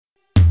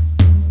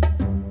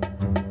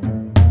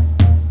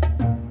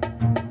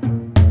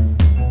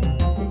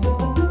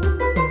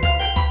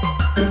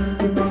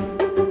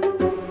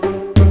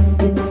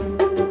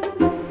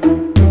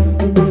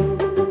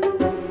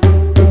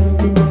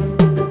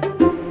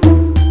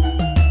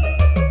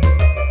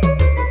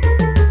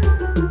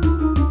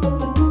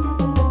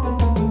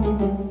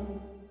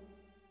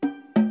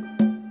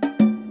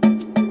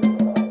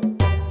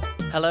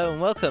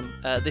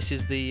welcome. This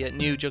is the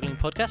new juggling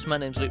podcast. My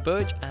name's Luke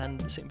Burridge,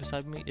 and sitting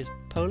beside me is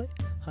Pola.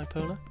 Hi,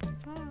 Pola.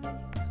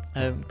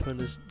 Hi.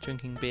 Pola's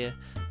drinking beer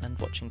and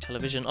watching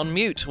television on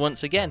mute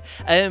once again.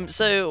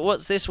 So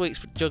what's this week's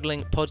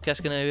juggling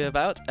podcast going to be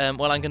about?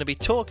 Well, I'm going to be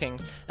talking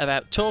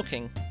about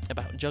juggling,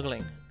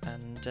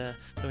 and going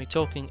to be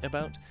talking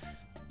about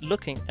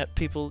looking at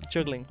people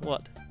juggling.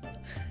 What?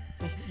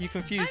 You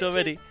confused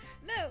already?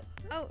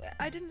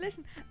 I didn't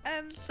listen.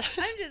 I'm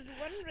just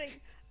wondering.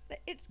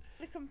 It's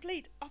the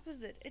complete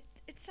opposite.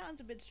 It sounds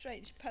a bit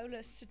strange.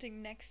 Pola's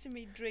sitting next to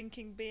me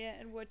drinking beer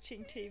and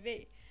watching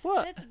TV.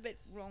 What? That's a bit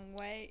wrong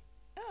way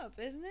up,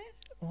 isn't it?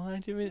 Why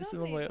do you mean it's the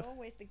wrong way It's up?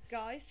 always the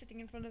guy sitting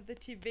in front of the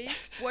TV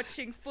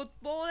watching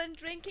football and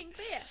drinking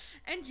beer.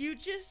 And you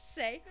just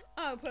say,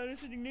 oh, Pola's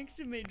sitting next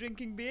to me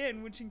drinking beer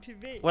and watching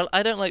TV. Well,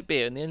 I don't like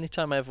beer, and the only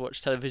time I ever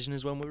watch television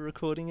is when we're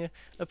recording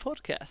a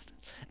podcast.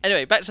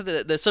 Anyway, back to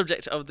the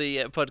subject of the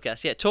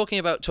podcast. Yeah, talking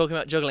about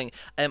juggling.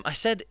 I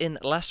said in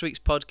last week's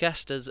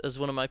podcast, as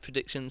one of my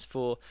predictions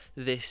for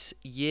this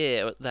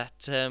year,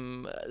 that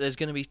there's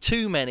going to be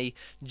too many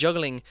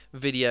juggling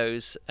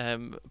videos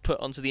put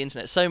onto the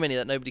internet, so many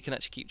that nobody can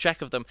actually keep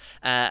track of them.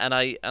 And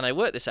I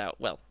worked this out.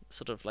 Well,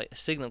 sort of like a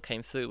signal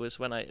came through was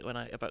when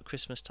I about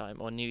Christmas time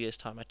or New Year's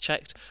time, I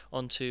checked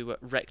onto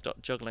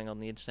rec.juggling on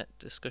the internet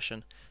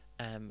discussion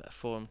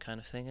forum kind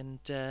of thing,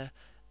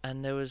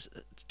 and there was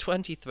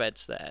 20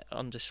 threads there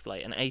on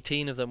display, and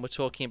 18 of them were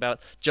talking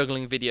about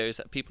juggling videos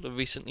that people have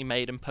recently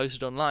made and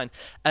posted online.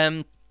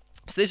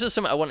 So this is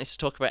something I wanted to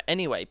talk about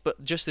anyway,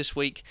 but just this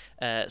week,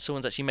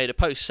 someone's actually made a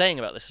post saying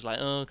about this. It's like,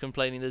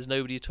 complaining there's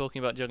nobody talking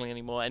about juggling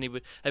anymore.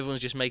 Everyone's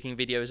just making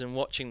videos and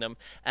watching them.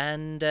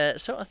 And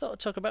so I thought I'd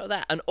talk about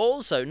that. And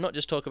also, not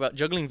just talk about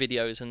juggling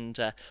videos and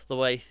the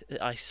way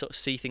I sort of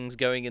see things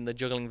going in the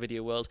juggling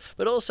video world,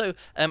 but also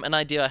an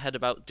idea I had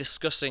about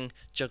discussing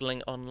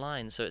juggling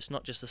online. So it's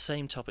not just the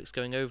same topics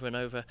going over and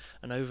over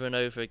and over and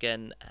over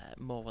again.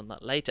 More on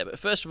that later. But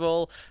first of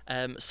all,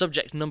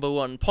 subject number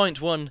one, point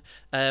one,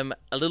 a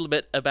little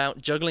bit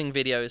about juggling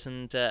videos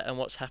and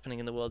what's happening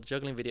in the world of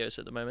juggling videos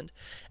at the moment.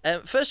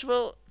 First of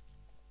all,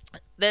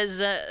 there's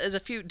a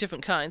few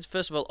different kinds.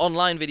 First of all,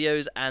 online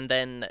videos, and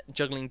then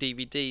juggling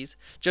DVDs.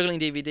 Juggling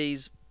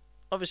DVDs,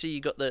 obviously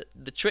you got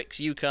the tricks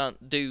you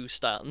can't do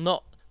style,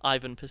 not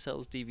Ivan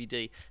Purcell's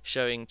DVD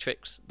showing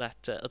tricks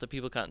that other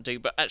people can't do,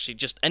 but actually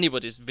just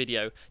anybody's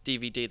video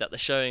DVD that they're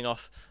showing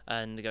off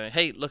and going,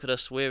 hey, look at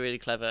us, we're really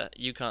clever,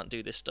 you can't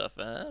do this stuff.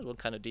 One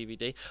kind of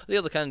DVD. The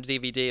other kind of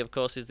DVD, of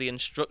course, is the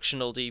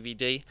instructional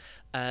DVD,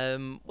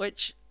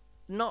 which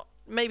not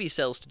maybe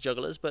sells to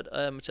jugglers, but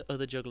to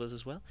other jugglers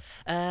as well.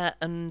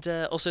 And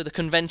also the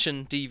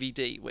convention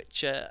DVD,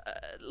 which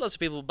lots of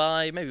people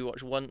buy, maybe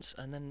watch once,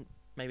 and then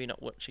maybe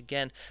not watch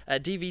again.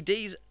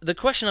 DVDs, the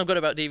question I've got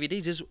about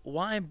DVDs is,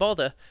 why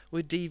bother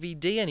with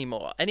DVD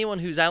anymore? Anyone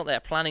who's out there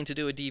planning to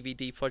do a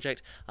DVD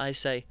project, I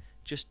say,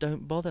 just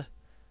don't bother.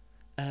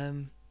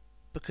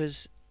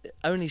 Because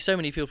only so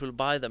many people will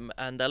buy them,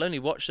 and they'll only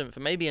watch them for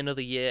maybe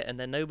another year, and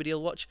then nobody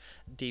will watch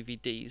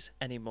DVDs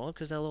anymore,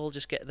 because they'll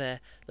just get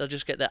their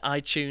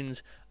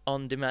iTunes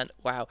on demand.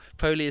 Wow,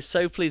 Polly is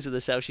so pleased with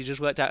herself. She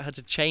just worked out how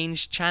to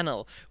change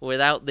channel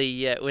without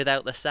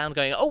the sound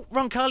going, oh,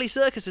 Roncalli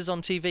Circus is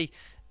on TV,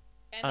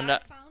 And I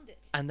found it.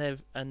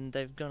 and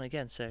they've gone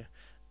again. So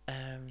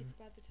It's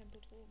by the Temple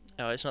Hall.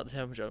 no, it's not the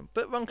Temple Dome,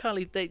 but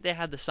Roncalli, they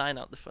had the sign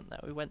out the front there.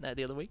 We went there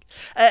the other week.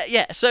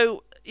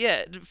 So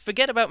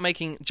forget about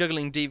making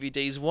juggling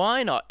DVDs.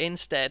 Why not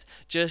instead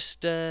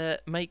just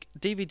make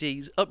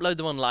DVDs, upload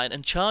them online,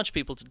 and charge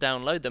people to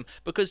download them?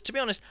 Because to be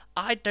honest,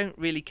 I don't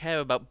really care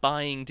about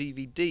buying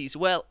DVDs.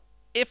 Well,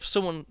 if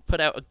someone put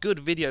out a good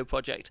video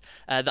project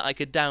that I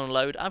could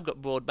download, I've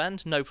got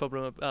broadband, no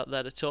problem about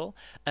that at all.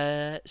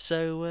 I'll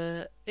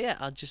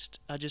just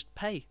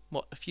pay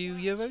a few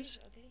euros.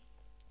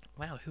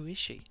 Wow, who is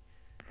she?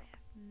 I have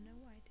no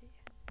idea.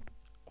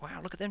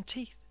 Wow, look at them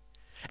teeth.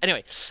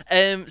 Anyway,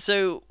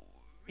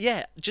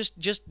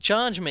 just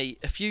charge me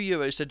a few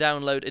euros to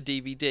download a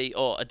DVD,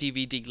 or a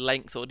DVD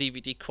length or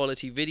DVD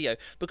quality video,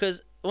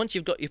 because once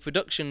you've got your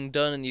production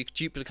done and your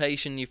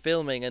duplication, your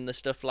filming and the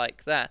stuff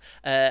like that,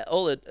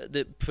 all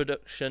the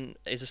production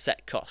is a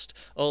set cost.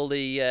 All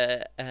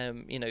the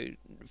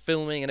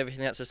filming and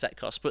everything, that's a set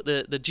cost. But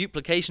the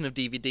duplication of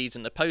DVDs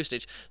and the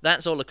postage,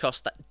 that's all a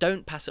cost. That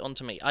don't pass it on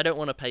to me. I don't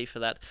want to pay for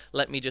that.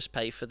 Let me just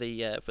pay for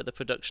the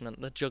production and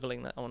the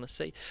juggling that I want to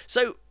see.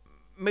 So,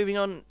 moving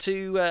on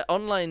to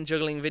online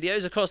juggling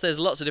videos. Of course, there's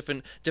lots of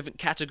different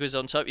categories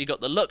on top. You've got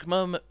the look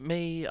mum,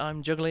 me,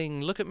 I'm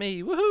juggling, look at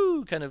me,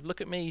 woohoo, kind of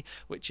look at me,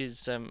 which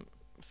is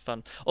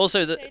fun.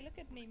 Also, Say, look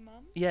at me,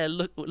 Mum. Yeah,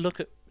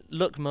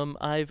 look mum,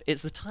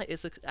 it's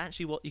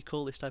actually what you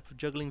call this type of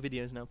juggling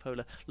videos now,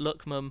 Pola.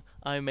 Look mum,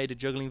 I made a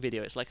juggling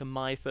video. It's like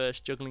my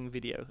first juggling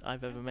video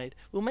I've ever made.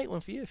 We'll make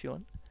one for you if you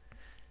want.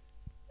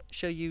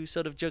 Show you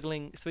sort of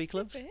juggling 3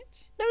 clubs.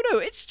 Bitch. No,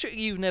 it's true.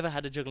 You've never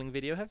had a juggling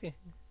video, have you?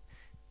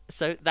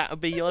 So that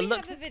would be your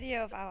look. We have a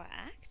video of our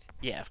act.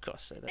 Yeah, of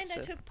course. So that's,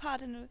 and I took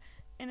part in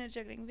a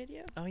juggling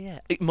video. Oh yeah,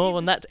 more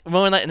on that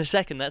in a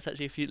second. That's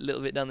actually a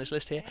little bit down this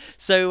list here. Okay.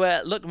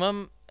 So look,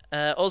 mum,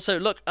 Also,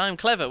 look, I'm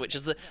clever, which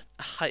is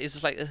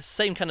it's like the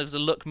same kind of as a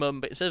look,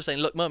 mum, but instead of saying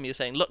look, mum, you're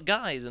saying look,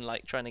 guys, and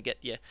like trying to get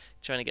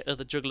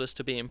other jugglers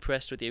to be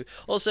impressed with you.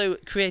 Also,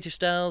 creative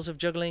styles of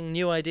juggling,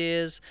 new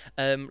ideas.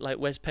 Like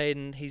Wes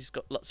Payton, he's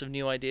got lots of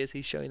new ideas.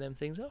 He's showing them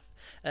things off.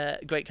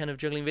 Great kind of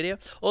juggling video.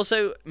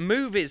 Also,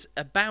 movies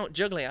about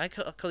juggling. I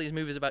call these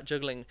movies about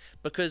juggling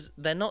because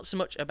they're not so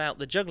much about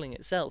the juggling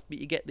itself, but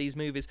you get these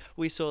movies.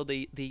 We saw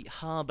the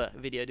Harbour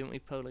video, didn't we,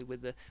 Polly,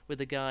 with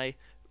the guy.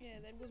 Yeah,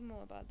 that was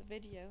more about the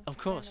video. Of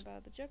course. Than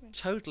about the juggling.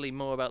 Totally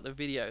more about the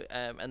video,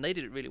 and they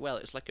did it really well.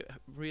 It's like a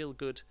real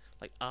good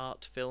like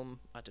art film,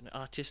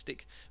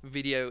 artistic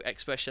video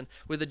expression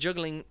with the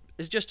juggling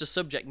is just a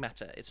subject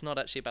matter. It's not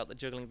actually about the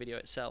juggling video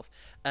itself.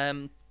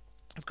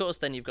 Of course,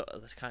 then you've got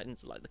the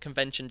kinds like the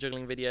convention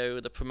juggling video,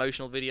 the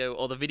promotional video,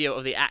 or the video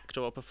of the act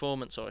or a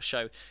performance or a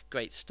show.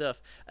 Great stuff.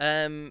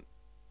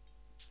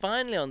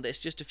 Finally on this,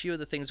 just a few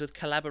other things with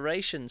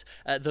collaborations.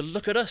 The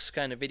Look at Us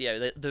kind of video,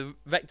 the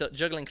Rec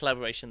juggling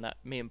collaboration that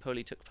me and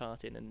Polly took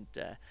part in, and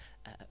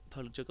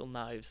Polly juggled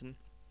knives and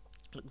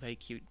looked very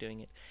cute doing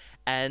it.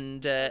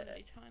 And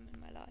Lovely time in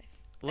my life.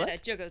 what? I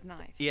juggled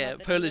knives. Yeah, not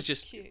that Pola's I look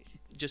just cute.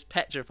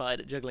 petrified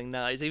at juggling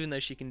knives, even though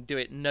she can do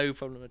it no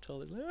problem at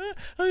all. It's like,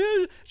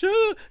 I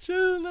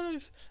juggle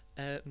knives.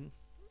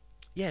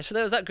 Yeah, so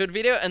there was that good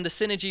video, and the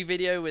Synergy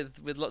video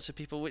with lots of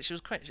people, which was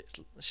quite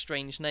a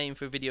strange name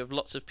for a video of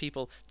lots of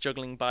people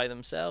juggling by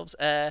themselves.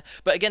 But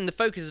again, the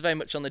focus is very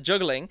much on the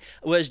juggling,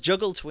 whereas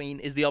Juggle Tween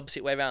is the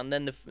opposite way around.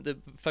 Then the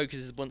focus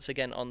is once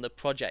again on the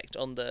project,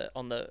 on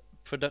the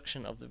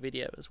production of the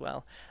video as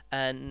well.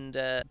 And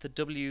the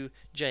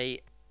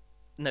WJVF,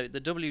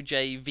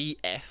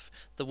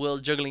 the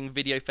World Juggling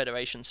Video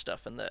Federation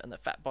stuff, and the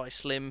Fat Boy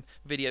Slim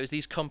videos,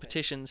 these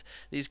competitions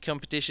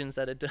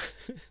that are done.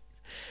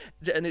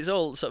 And it's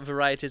all sort of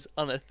varieties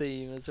on a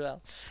theme as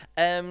well.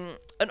 And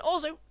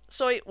also,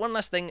 sorry, one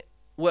last thing,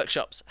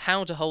 workshops,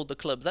 how to hold the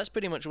clubs. That's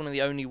pretty much one of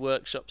the only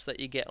workshops that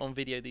you get on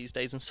video these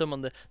days, and some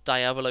on the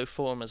Diabolo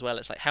forum as well.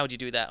 It's like, how do you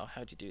do that, or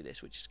how do you do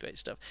this, which is great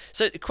stuff.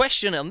 So the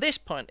question on this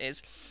point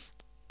is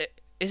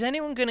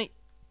anyone going to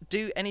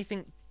do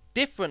anything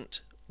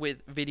different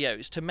with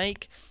videos to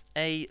make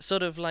a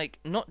sort of like,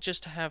 not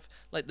just to have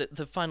like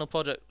the final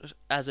product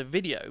as a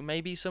video,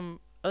 maybe some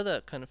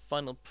other kind of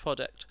final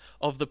product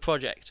of the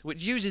project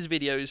which uses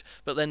videos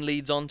but then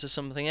leads on to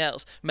something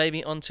else,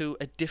 maybe onto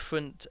a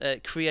different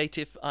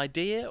creative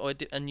idea, or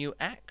a new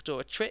act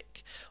or a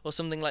trick or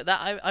something like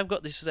that. I've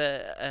got this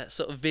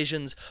sort of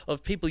visions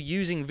of people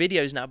using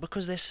videos now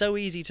because they're so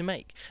easy to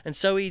make and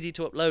so easy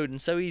to upload and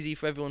so easy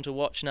for everyone to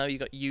watch. Now you've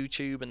got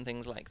YouTube and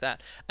things like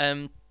that.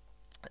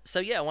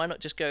 So yeah, why not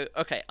just go,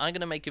 okay, I'm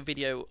going to make a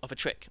video of a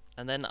trick,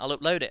 and then I'll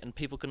upload it, and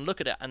people can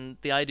look at it, and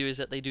the idea is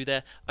that they do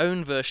their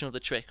own version of the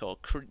trick, or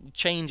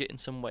change it in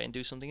some way and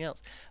do something else,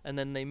 and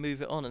then they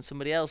move it on, and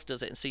somebody else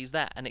does it and sees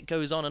that, and it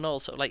goes on and all,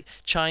 sort of like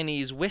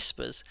Chinese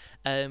whispers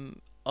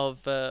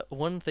of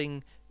one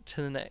thing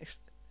to the next.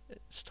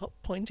 Stop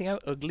pointing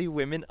out ugly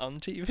women on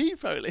TV,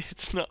 Foley.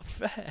 It's not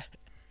fair.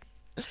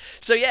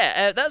 So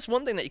yeah, that's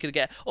one thing that you could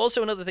get.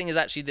 Also, another thing is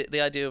actually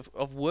the idea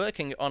of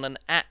working on an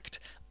act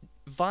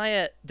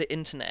via the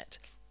internet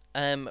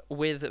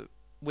with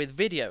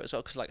video as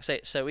well, because like I say,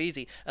 it's so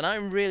easy, and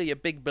I'm really a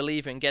big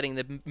believer in getting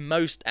the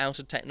most out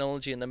of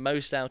technology and the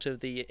most out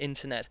of the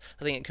internet.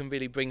 I think it can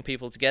really bring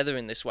people together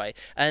in this way,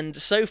 and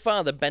so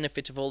far the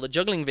benefit of all the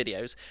juggling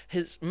videos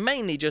has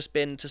mainly just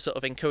been to sort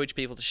of encourage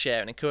people to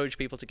share and encourage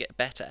people to get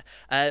better,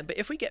 but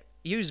if we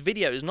use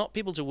videos, not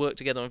people to work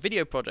together on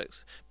video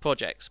projects,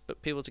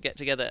 but people to get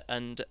together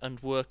and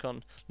work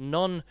on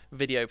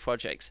non-video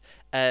projects.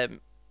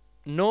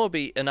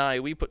 Norby and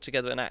we put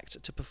together an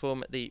act to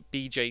perform at the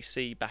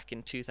BJC back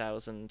in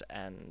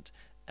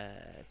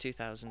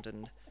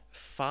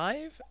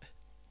 2005.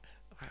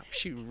 Wow,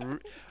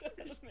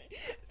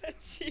 But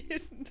she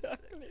isn't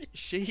ugly.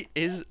 She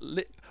is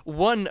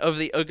one of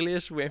the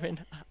ugliest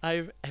women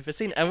I've ever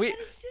seen, and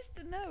it's just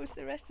the nose.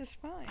 The rest is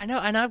fine. I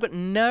know, and I've got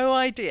no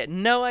idea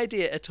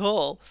at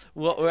all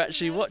what we're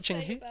actually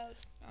watching here.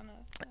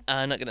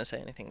 I'm not going to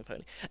say anything,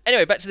 Polly.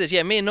 Anyway, back to this.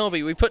 Yeah, me and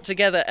Norby, we put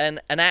together an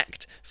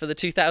act for the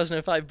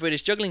 2005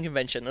 British Juggling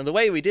Convention, and the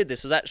way we did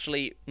this was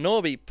actually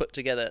Norby put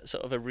together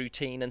sort of a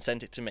routine and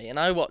sent it to me, and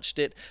I watched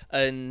it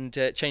and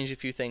changed a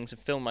few things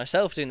and filmed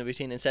myself doing the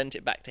routine and sent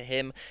it back to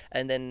him,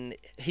 and then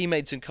he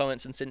made some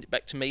comments and sent it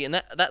back to me,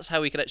 and that's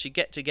how we could actually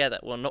get together.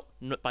 Well, not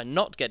by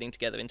not getting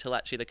together until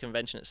actually the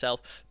convention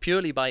itself,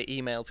 purely by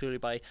email, purely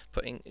by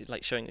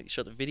showing each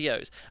other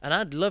videos, and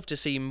I'd love to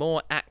see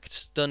more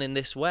acts done in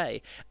this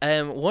way.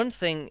 One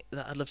thing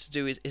that I'd love to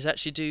do is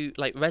actually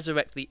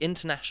resurrect the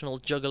International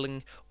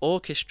Juggling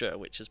Orchestra,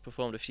 which has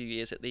performed a few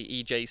years at the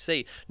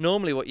EJC.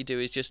 Normally what you do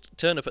is just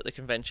turn up at the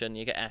convention,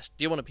 you get asked,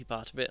 do you want to be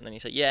part of it? And then you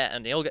say, yeah,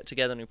 and they all get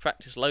together and we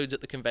practice loads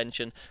at the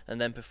convention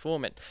and then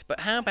perform it.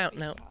 But how about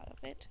now... Part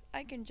of it.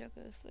 I can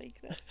juggle 3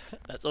 clubs.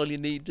 That's all you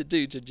need to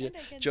do to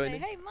join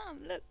in. Hey,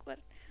 Mom, look what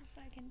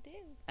I can do.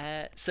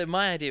 So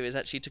my idea is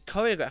actually to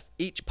choreograph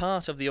each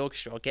part of the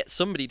orchestra, or get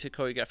somebody to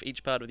choreograph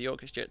each part of the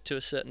orchestra to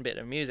a certain bit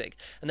of music,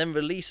 and then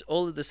release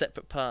all of the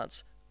separate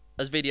parts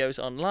as videos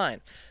online.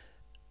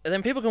 And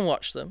then people can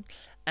watch them,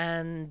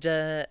 and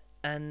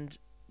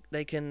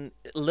they can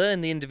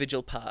learn the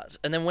individual parts.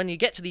 And then when you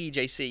get to the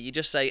EJC, you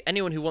just say,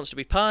 anyone who wants to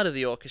be part of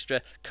the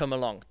orchestra, come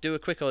along. Do a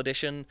quick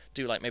audition,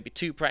 do like maybe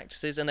 2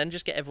 practices, and then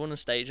just get everyone on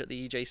stage at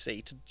the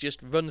EJC to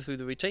just run through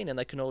the routine, and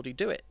they can already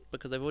do it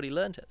because they've already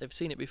learned it. They've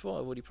seen it before,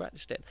 I've already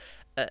practiced it.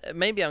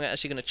 Maybe I'm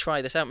actually going to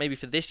try this out, maybe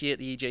for this year at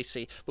the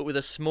EJC, but with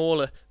a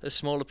smaller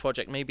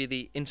project, maybe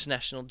the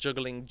International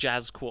Juggling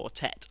Jazz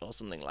Quartet or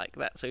something like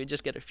that. So you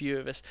just get a few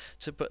of us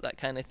to put that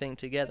kind of thing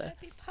together.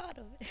 Could I be part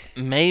of it?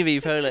 Maybe,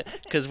 Pola,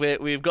 because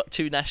we've got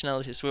 2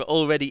 nationalities. We're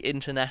already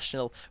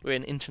international. We're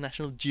an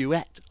international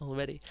duet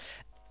already.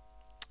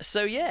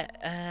 So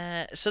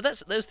yeah, so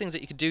that's those things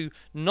that you could do,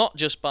 not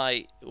just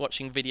by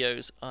watching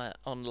videos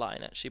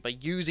online, actually, by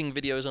using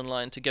videos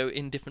online to go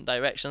in different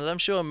directions. I'm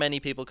sure many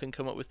people can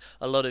come up with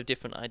a lot of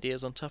different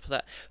ideas on top of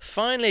that.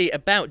 Finally,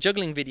 about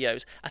juggling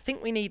videos, I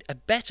think we need a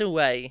better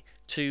way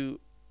to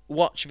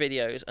watch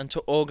videos and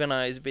to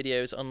organize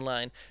videos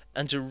online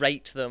and to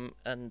rate them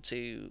and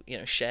to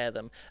share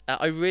them.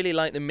 I really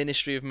like the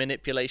Ministry of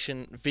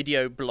Manipulation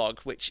video blog,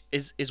 which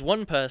is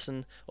one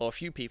person or a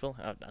few people.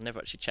 I never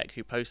actually check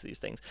who posts these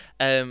things,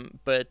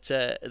 but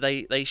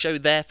they show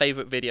their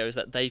favorite videos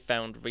that they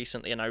found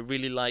recently, and I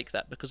really like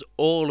that because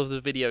all of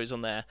the videos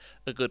on there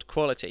are good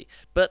quality.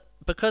 But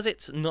because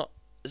it's not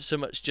so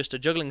much just a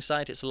juggling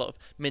site, it's a lot of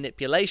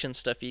manipulation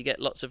stuff. You get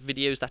lots of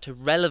videos that are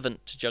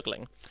relevant to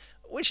juggling,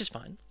 which is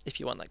fine if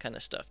you want that kind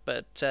of stuff.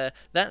 But they're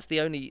the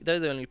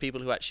only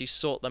people who actually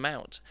sort them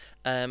out.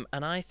 And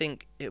I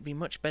think it would be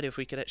much better if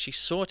we could actually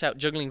sort out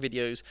juggling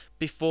videos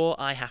before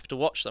I have to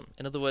watch them.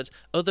 In other words,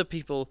 other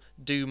people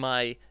do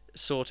my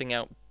sorting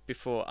out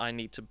before I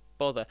need to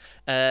bother.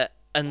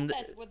 And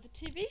that's what the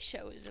TV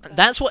show is about.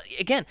 That's what,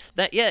 again,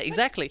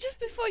 exactly. But just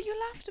before you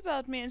laughed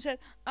about me and said,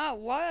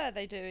 why are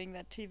they doing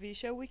that TV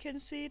show? We can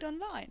see it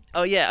online.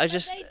 Oh, yeah, But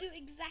they do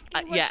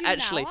exactly what you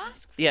now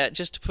ask for. Yeah,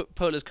 just to put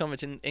Pola's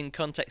comment in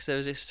context, there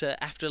was this,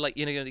 after, going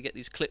to get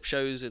these clip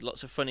shows with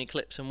lots of funny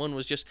clips, and one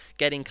was just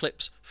getting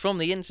clips from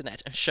the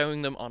internet and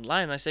showing them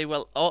online. And I say,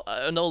 well,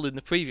 and all in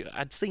the preview,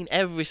 I'd seen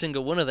every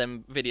single one of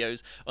them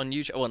videos on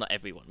YouTube. Well, not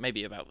everyone,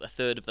 maybe about a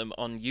third of them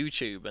on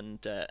YouTube,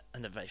 and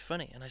they're very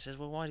funny. And I said,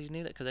 well, why do you need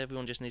it? Because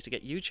everyone just needs to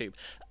get YouTube,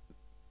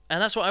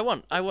 and that's what I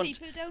want.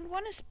 People don't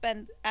want to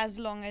spend as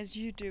long as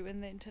you do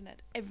in the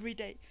internet every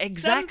day.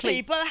 Exactly. Some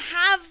people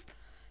have.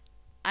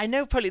 I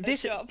know, probably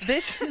this job.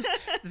 this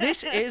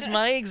is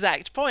my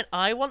exact point.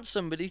 I want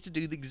somebody to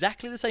do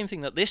exactly the same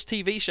thing that this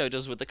TV show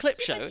does with the clip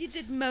show. But you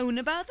did moan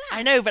about that.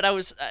 I know, but I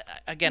was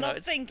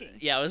not thinking.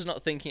 Yeah, I was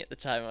not thinking at the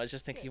time. I was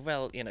just thinking,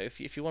 well,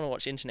 if you want to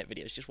watch internet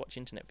videos, just watch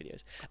internet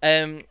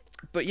videos.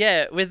 But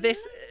yeah, with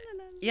this.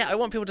 Yeah, I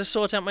want people to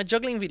sort out my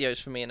juggling videos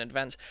for me in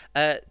advance.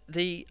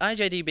 The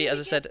IJDB, as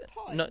I said,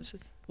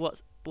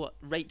 what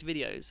rate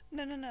videos?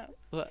 No.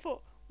 What?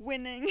 For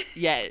winning.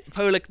 Yeah,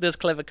 Pola does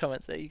clever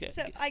comments. There you go.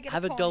 So I get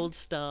have a point. gold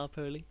star,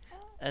 Pola,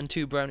 and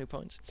 2 brownie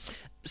points.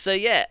 So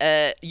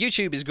yeah,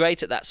 YouTube is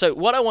great at that. So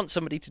what I want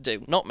somebody to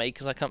do, not me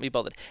because I can't be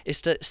bothered,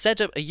 is to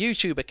set up a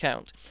YouTube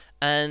account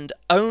and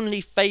only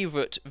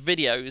favourite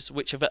videos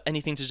which have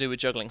anything to do with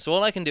juggling. So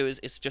all I can do is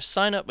just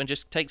sign up and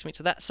just takes me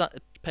to that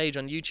page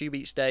on YouTube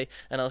each day,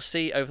 and I'll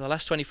see over the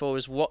last 24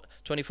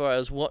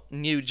 hours what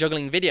new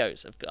juggling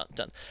videos I've got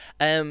done.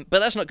 But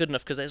that's not good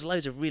enough because there's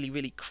loads of really,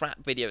 really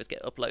crap videos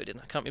get uploaded,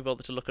 and I can't be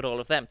bothered to look at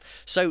all of them.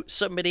 So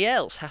somebody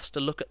else has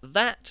to look at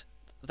that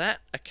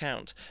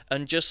account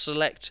and just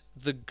select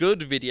the good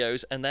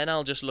videos, and then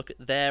I'll just look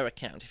at their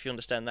account, if you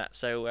understand that.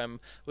 So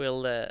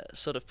we'll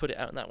sort of put it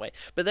out in that way.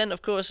 But then,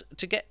 of course,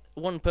 to get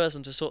one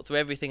person to sort through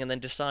everything and then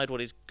decide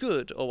what is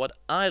good or what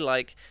I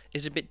like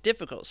is a bit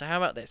difficult. So how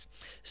about this?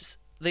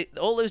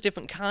 All those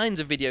different kinds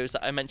of videos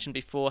that I mentioned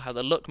before, how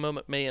the Look Mum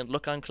at Me and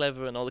Look I'm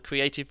Clever and all the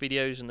creative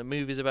videos and the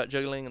movies about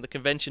juggling and the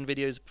convention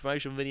videos,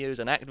 promotion videos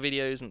and act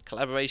videos and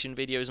collaboration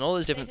videos and all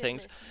those different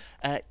things.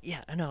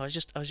 Yeah, I know, I was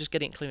just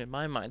getting it clear in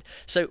my mind.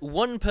 So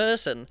one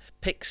person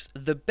picks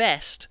the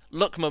best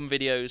Look Mum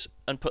videos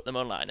and put them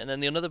online, and then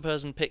the another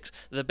person picks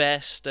the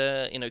best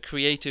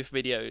creative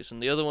videos,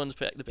 and the other ones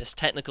pick the best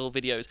technical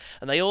videos,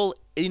 and they all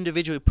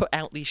individually put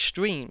out these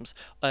streams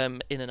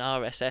in an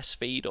RSS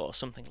feed or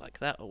something like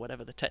that, or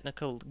whatever the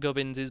technical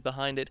gubbins is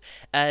behind it,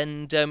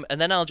 and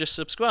then I'll just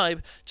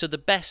subscribe to the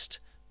best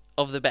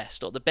of the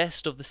best, or the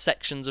best of the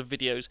sections of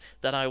videos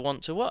that I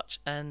want to watch,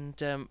 and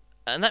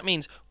that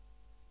means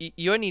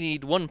you only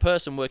need one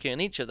person working on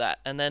each of that,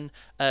 and then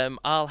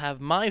I'll have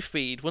my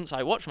feed. Once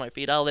I watch my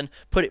feed, I'll then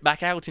put it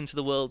back out into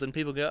the world, and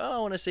people go, oh, I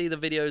want to see the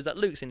videos that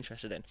Luke's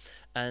interested in,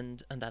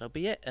 and that'll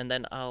be it. And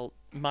then I'll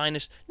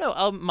minus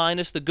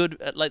the good,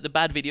 the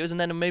bad videos,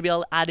 and then maybe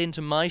I'll add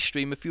into my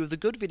stream a few of the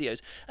good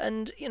videos,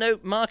 and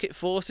market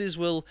forces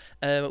will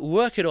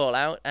work it all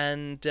out,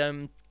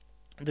 and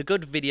the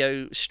good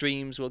video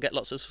streams will get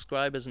lots of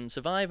subscribers and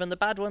survive, and the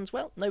bad ones,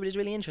 well, nobody's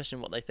really interested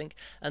in what they think,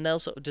 and they'll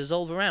sort of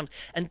dissolve around.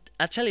 And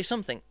I tell you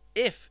something,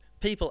 if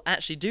people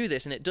actually do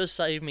this, and it does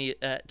save me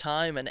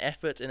time and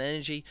effort and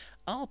energy,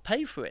 I'll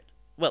pay for it.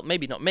 well,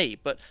 maybe not me,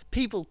 but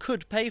people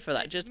could pay for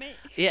that. Just me.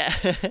 yeah.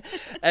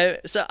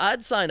 So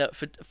I'd sign up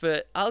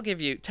for I'll give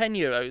you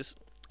 €10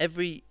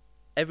 every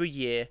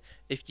year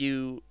if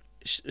you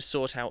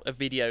sort out a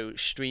video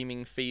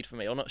streaming feed for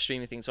me, or not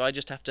streaming thing. So I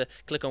just have to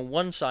click on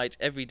one site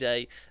every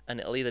day, and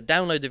it'll either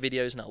download the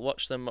videos and I'll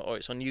watch them, or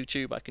it's on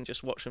YouTube. I can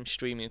just watch them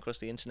streaming across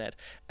the internet.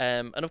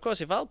 And of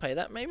course, if I'll pay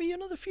that, maybe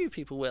another few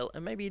people will,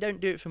 and maybe you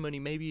don't do it for money.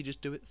 Maybe you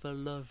just do it for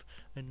love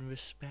and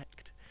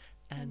respect.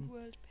 And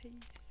world peace.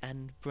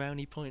 And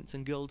brownie points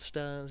and gold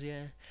stars,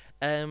 yeah.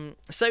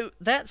 So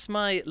that's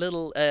my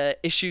little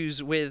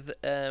issues with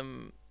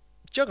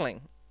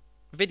juggling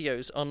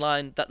videos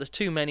online, that there's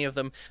too many of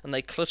them and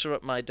they clutter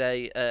up my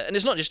day. And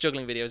it's not just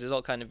juggling videos, there's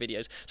all kind of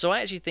videos. So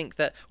I actually think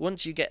that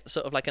once you get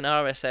sort of like an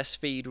RSS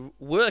feed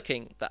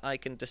working, that I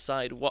can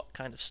decide what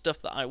kind of stuff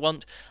that I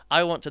want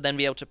to then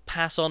be able to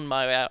pass on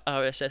my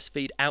RSS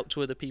feed out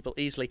to other people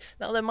easily.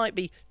 Now there might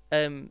be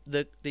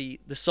the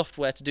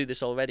software to do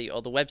this already,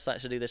 or the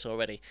website to do this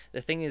already.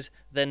 The thing is,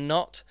 they're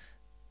not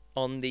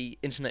on the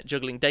Internet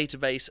Juggling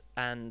database,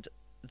 and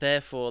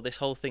therefore this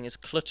whole thing is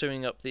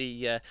cluttering up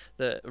the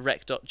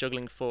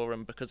rec.juggling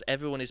forum, because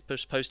everyone is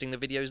posting the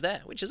videos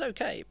there, which is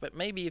okay, but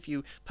maybe if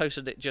you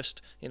posted it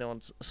just on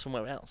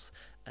somewhere else.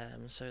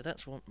 So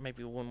that's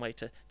maybe one way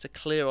to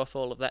clear off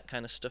all of that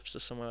kind of stuff to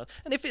somewhere else.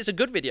 And if it's a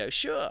good video,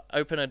 sure,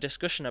 open a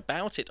discussion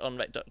about it on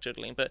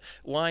rec.juggling, but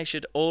why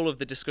should all of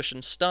the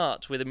discussion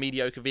start with a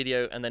mediocre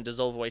video and then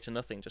dissolve away to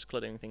nothing, just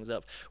cluttering things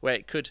up, where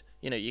it could,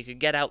 you could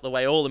get out the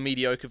way all the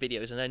mediocre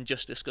videos and then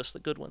just discuss the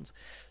good ones.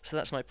 So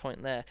that's my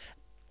point there.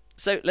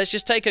 So let's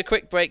just take a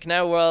quick break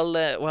now while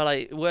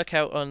I work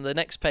out on the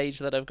next page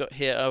that I've got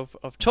here of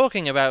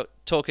talking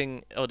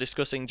or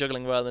discussing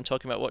juggling rather than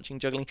talking about watching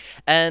juggling.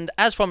 And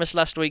as promised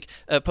last week,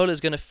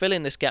 Paula's going to fill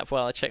in this gap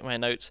while I check my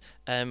notes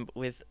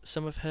with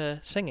some of her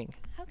singing.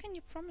 How can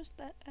you promise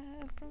that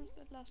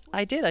last week?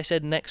 I did. I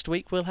said next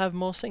week we'll have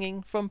more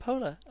singing from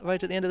Paula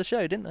right at the end of the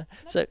show, didn't I?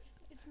 No, So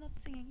it's not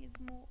singing, it's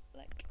more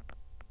like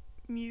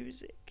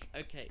music.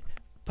 okay,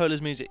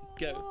 Paula's music,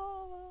 go.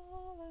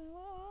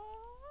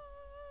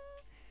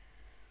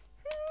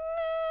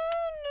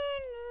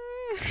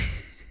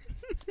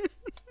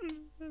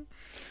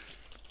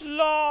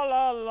 La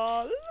la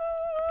la la.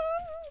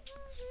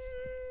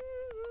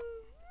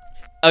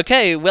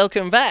 Okay,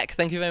 welcome back.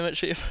 Thank you very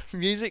much for your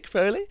music,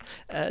 Foley.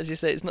 As you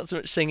say, it's not so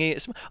much singing.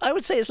 I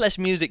would say it's less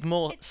music,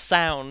 more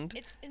sound.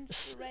 It's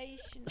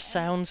inspiration.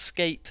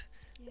 Soundscape.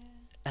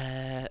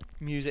 Yeah.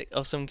 Music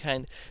of some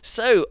kind.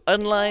 So,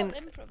 online... It's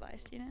all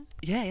improvised,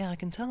 Yeah, I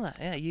can tell that.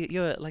 Yeah,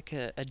 you're like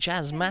a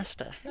jazz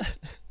master.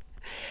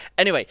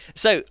 Anyway,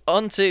 so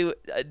on to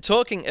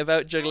talking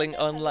about juggling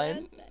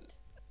online.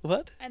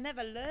 What? I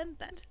never learned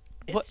that.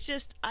 What? It's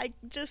just, I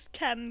just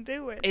can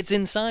do it. It's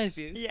inside of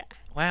you? Yeah.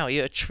 Wow,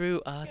 you're a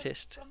true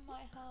artist. From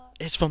my heart.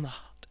 It's from the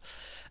heart.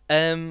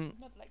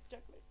 Not like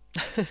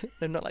juggling.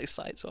 They're not like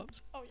side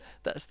swaps. Oh, yeah.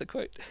 That's the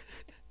quote.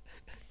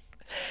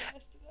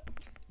 Messed it up.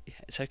 Yeah,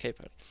 it's okay,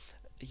 bro.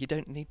 You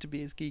don't need to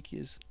be as geeky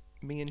as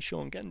me and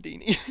Sean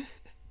Gandini.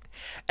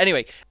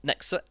 Anyway,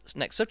 next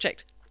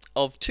subject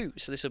of two,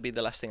 so this will be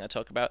the last thing I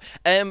talk about.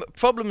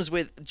 Problems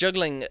with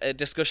juggling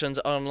discussions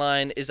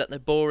online is that they're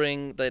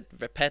boring, they're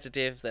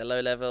repetitive, they're low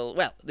level.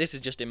 Well, this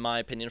is just in my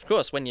opinion. Of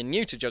course, when you're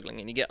new to juggling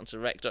and you get onto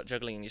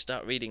rec.juggling and you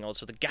start reading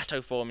also the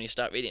Gatto forum and you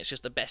start reading, it's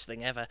just the best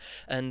thing ever,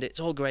 and it's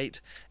all great.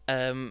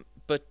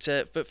 But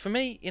for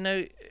me,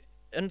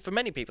 and for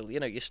many people,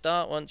 you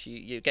start once,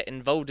 you get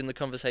involved in the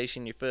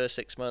conversation your first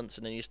 6 months,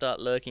 and then you start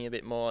lurking a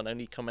bit more and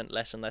only comment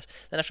less and less.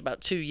 Then after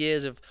about 2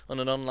 years on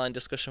an online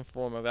discussion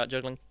forum about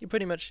juggling, you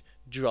pretty much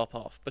drop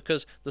off,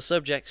 because the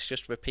subjects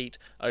just repeat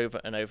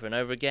over and over and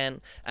over again,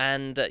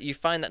 and you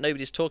find that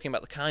nobody's talking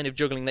about the kind of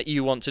juggling that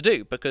you want to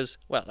do, because,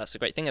 well, that's the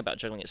great thing about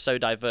juggling. It's so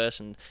diverse,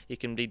 and you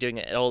can be doing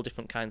it at all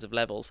different kinds of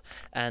levels,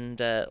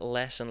 and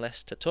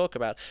less to talk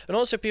about. And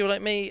also people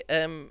like me,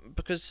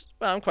 because,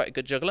 well, I'm quite a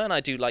good juggler, and I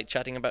do like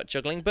chatting about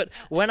juggling, but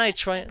when I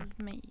try...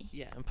 Me.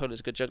 Yeah, and Paula's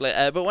a good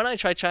juggler. But when I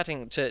try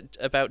chatting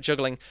about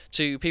juggling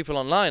to people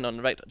online on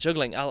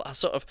rec.juggling, I'll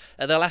sort of...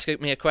 they'll ask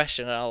me a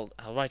question, and I'll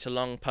write a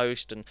long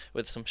post and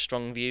with some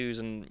strong views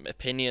and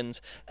opinions,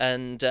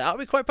 and I'll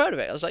be quite proud of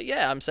it. I was like,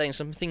 yeah, I'm saying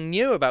something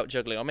new about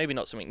juggling, or maybe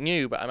not something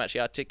new, but I'm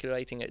actually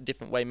articulating it a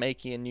different way,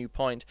 making a new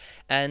point,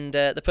 and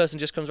the person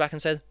just comes back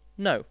and says,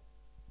 no.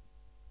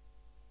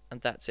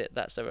 And that's it.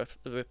 That's the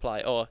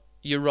reply. Or,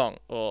 you're wrong,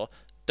 or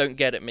don't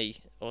get at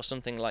me, or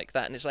something like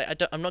that. And it's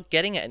like, I'm not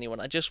getting at anyone.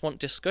 I just want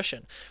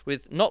discussion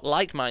with not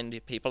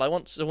like-minded people. I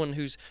want someone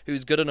who's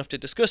good enough to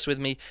discuss with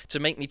me to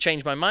make me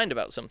change my mind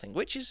about something,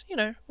 which is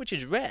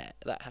rare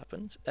that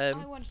happens. I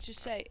wanted to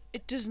say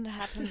it doesn't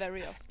happen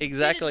very often.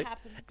 Exactly. Did it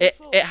happen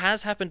before? It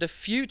has happened a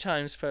few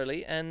times,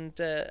 Pearly, and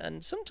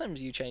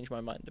sometimes you change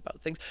my mind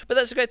about things. But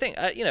that's a great thing.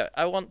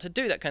 I want to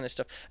do that kind of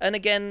stuff. And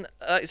again,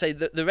 like I say,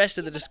 the rest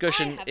of the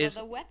discussion is...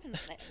 I have other weapons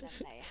than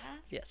they have.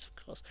 Yes,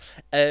 of course.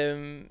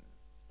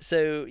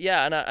 So,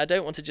 yeah, and I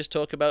don't want to just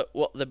talk about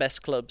what the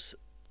best clubs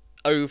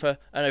over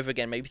and over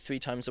again, maybe 3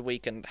 times a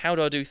week, and how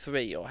do I do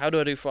 3, or how do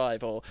I do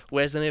 5, or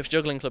where's the nearest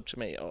juggling club to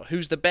me, or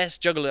who's the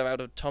best juggler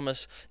out of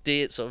Thomas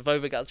Dietz or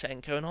Vova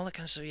Galchenko, and all that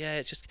kind of stuff. Yeah,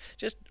 it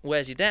just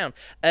wears you down.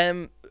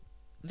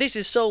 This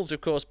is solved,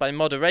 of course, by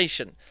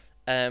moderation.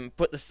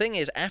 But the thing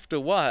is, after a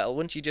while,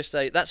 once you just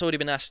say, that's already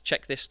been asked,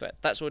 check this thread,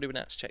 that's already been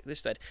asked, check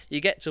this thread, you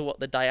get to what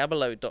the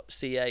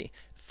Diabolo.ca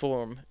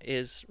forum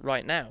is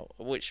right now,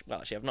 which, well,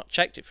 actually I've not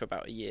checked it for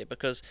about a year,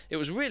 because it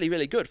was really,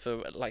 really good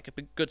for like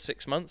a good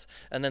 6 months,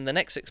 and then the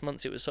next 6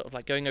 months it was sort of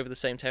like going over the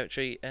same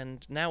territory,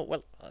 and now,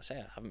 well, I say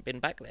I haven't been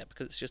back there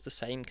because it's just the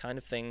same kind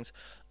of things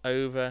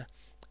over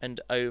and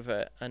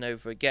over and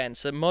over again.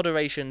 So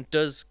moderation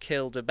does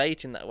kill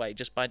debate in that way,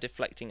 just by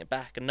deflecting it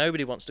back, and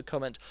nobody wants to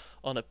comment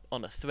on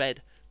a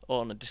thread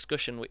or on a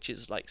discussion which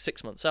is like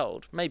 6 months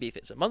old. Maybe if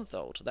it's a month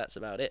old, that's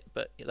about it.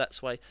 But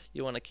that's why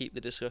you want to keep the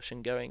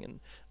discussion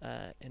going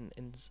and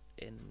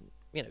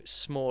in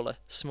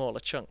smaller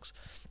chunks.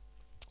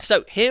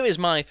 So here is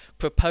my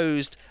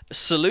proposed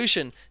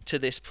solution to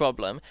this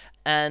problem,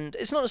 and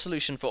it's not a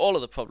solution for all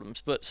of the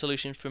problems, but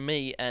solution for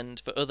me and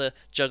for other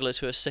jugglers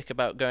who are sick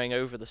about going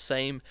over the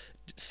same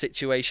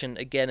situation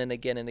again and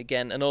again and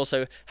again, and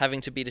also having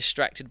to be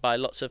distracted by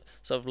lots of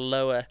sort of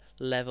lower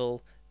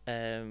level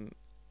lower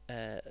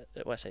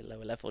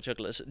level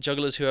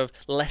jugglers who have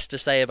less to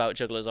say about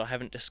jugglers or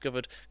haven't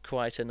discovered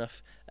quite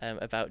enough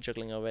about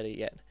juggling already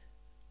yet.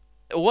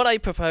 What I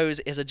propose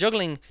is a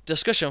juggling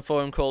discussion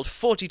forum called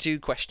 42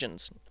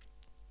 Questions.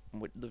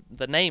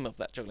 The name of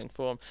that juggling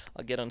forum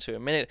I'll get onto in a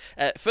minute.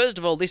 First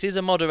of all, this is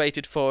a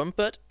moderated forum,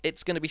 but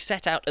it's going to be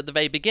set out at the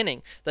very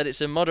beginning that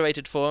it's a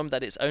moderated forum,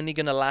 that it's only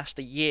going to last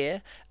a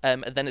year,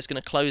 and then it's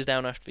going to close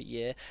down after a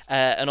year,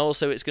 and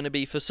also it's going to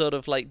be for sort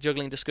of like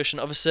juggling discussion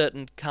of a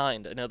certain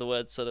kind. In other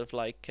words, sort of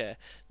like,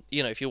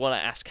 if you want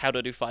to ask how do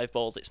I do 5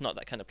 balls, it's not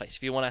that kind of place.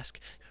 If you want to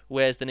ask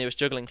where's the nearest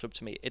juggling club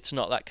to me, it's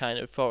not that kind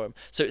of forum.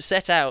 So it's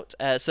set out,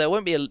 so there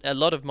won't be a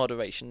lot of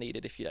moderation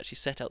needed if you actually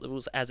set out the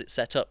rules as it's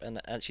set up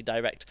and actually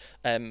direct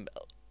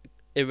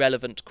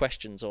irrelevant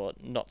questions or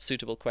not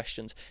suitable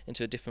questions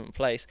into a different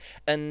place.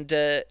 And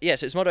so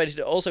it's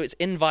moderated. Also, it's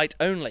invite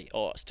only,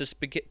 or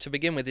to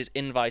begin with is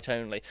invite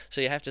only.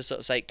 So you have to sort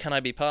of say, can I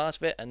be part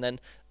of it? And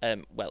then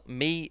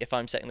me, if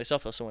I'm setting this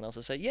up, or someone else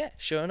will say, yeah,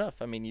 sure enough.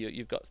 I mean,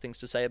 you've got things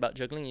to say about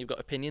juggling, you've got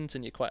opinions,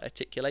 and you're quite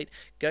articulate,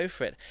 go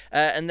for it.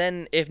 And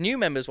then if new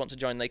members want to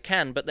join, they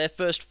can, but their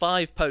first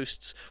 5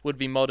 posts would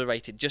be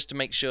moderated, just to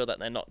make sure that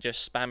they're not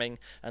just spamming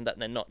and that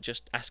they're not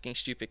just asking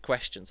stupid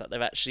questions, that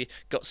they've actually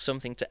got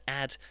something to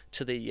add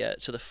to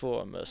the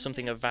forum, or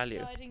something of value.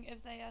 Deciding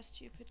if they ask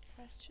stupid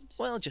questions.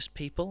 Well, just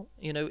people,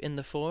 in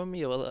the forum,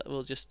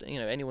 will just,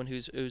 anyone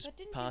who's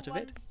part of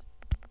it.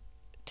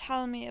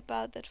 Tell me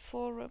about that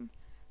forum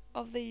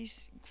of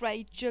these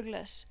great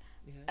jugglers,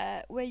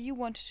 where you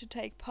wanted to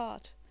take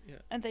part,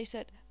 and they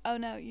said, "Oh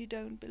no, you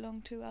don't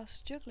belong to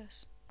us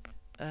jugglers.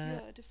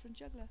 You're a different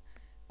juggler,"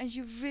 and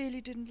you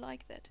really didn't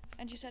like that,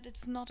 and you said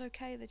it's not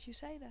okay that you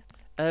say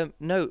that.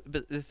 No,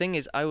 but the thing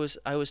is, I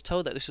was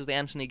told that this was the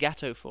Anthony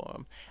Gatto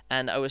forum,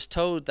 and I was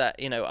told that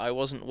I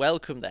wasn't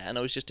welcome there, and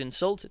I was just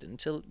insulted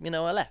until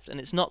I left. And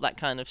it's not that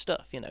kind of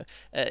stuff,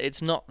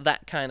 it's not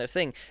that kind of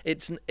thing.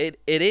 It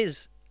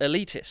is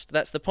elitist.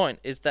 That's the point,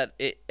 is that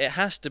it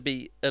has to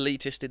be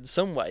elitist in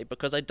some way,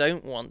 because I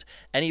don't want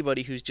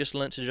anybody who's just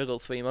learnt to juggle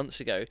 3 months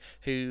ago,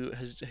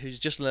 who's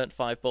just learnt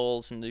 5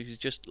 balls and who's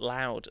just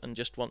loud and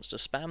just wants to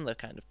spam the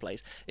kind of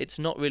place. It's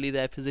not really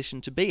their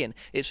position to be in.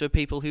 It's for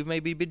people who've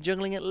maybe been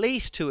juggling at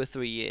least 2 or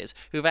 3 years,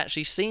 who've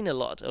actually seen a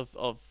lot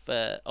of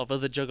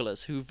other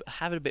jugglers, who've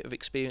had a bit of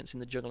experience in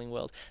the juggling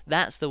world.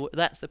 That's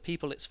the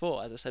people it's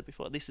for. As I said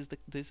before, this is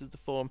the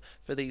forum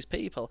for these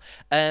people.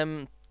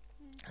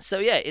 So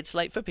yeah, it's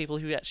like for people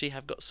who actually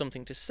have got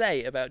something to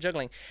say about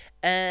juggling.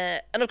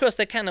 And of course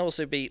there can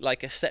also be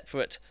like a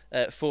separate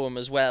forum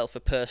as well for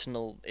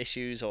personal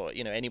issues, or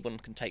anyone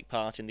can take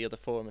part in the other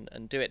forum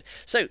and do it.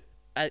 So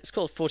it's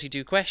called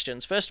 42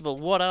 Questions. First of all,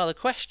 what are the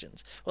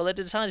questions? Well, they're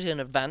decided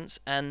in advance,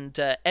 and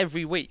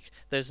every week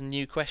there's a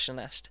new question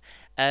asked.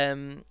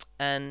 And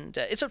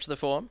it's up to the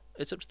forum.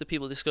 It's up to the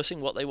people discussing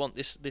what they want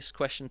this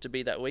question to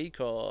be that week,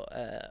 or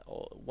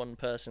one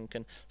person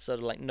can sort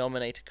of like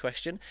nominate a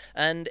question,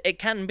 and it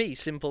can be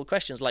simple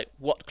questions like,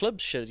 what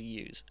clubs should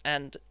you use?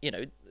 And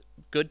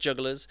good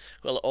jugglers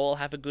will all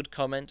have a good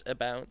comment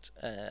about,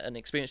 and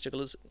experienced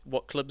jugglers,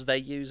 what clubs they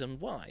use and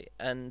why.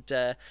 And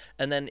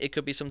then it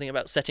could be something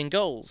about setting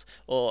goals,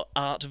 or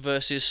art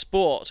versus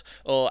sport,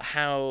 or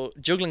how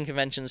juggling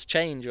conventions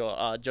change, or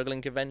are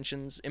juggling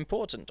conventions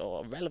important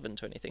or relevant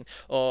to anything,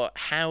 or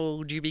how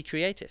would you be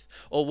creative,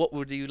 or what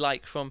would you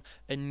like from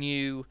a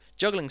new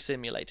juggling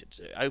simulator,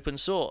 open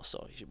source,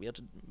 or you should be able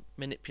to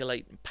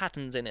manipulate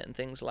patterns in it and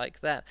things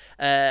like that.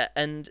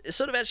 And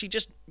sort of actually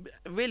just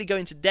really go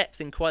into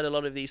depth in quite a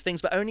lot of these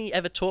things, but only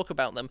ever talk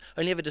about them,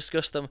 only ever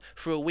discuss them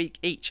for a week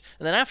each.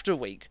 And then after a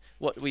week,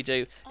 what we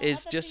do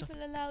is just... Are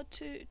people allowed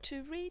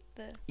to read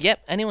the...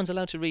 Yep, anyone's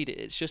allowed to read it.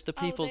 It's just the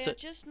people they're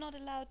just not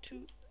allowed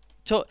to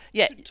talk.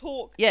 Yeah, to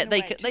talk. yeah. in a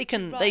They way, can to- they to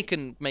can they write.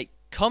 can make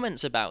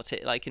comments about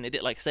it, like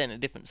like I say, in a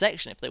different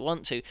section if they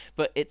want to.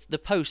 But it's the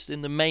post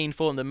in the main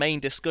forum, the main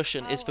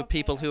discussion is Oh, for okay,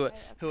 people who are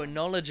okay.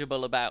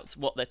 knowledgeable about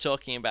what they're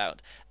talking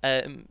about.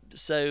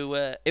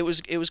 So it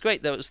was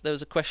great. There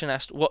was a question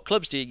asked, what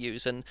clubs do you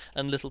use? And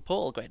little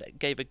Paul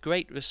gave a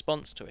great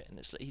response to it, and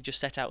he just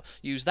set out,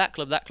 use that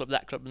club, that club,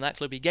 that club, and that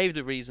club. He gave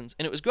the reasons,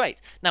 and it was great.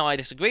 Now I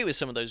disagree with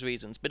some of those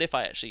reasons, but if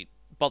I actually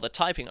bother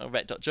typing on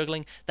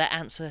ret.juggling, their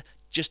answer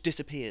just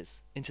disappears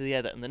into the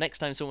ether, and the next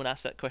time someone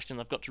asks that question,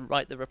 I've got to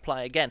write the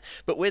reply again.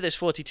 But with this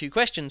 42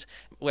 questions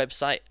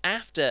website,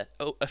 after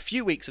a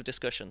few weeks of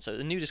discussion, so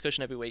a new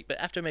discussion every week, but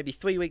after maybe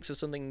 3 weeks of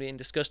something being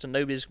discussed and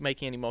nobody's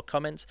making any more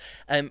comments,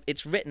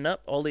 it's written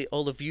up, all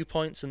the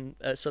viewpoints, and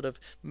sort of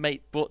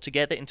brought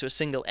together into a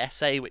single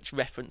essay which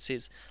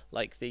references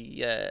like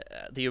the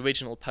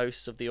original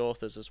posts of the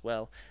authors as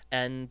well.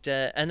 And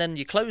then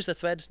you close the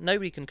thread,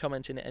 nobody can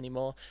comment in it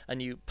anymore,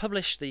 and you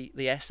publish the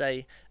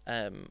essay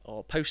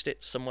or post it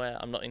somewhere.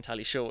 I'm not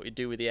entirely sure what you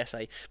do with the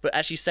essay, but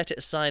actually set it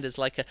aside as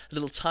like a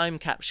little time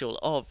capsule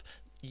of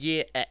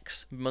year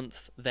X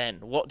month then.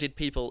 What did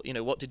people,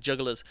 what did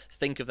jugglers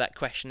think of that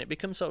question? It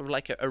becomes sort of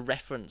like a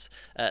reference,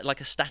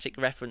 like a static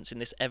reference in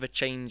this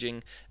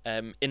ever-changing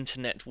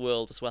internet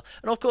world as well.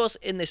 And of course,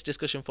 in this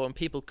discussion forum,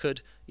 people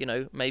could,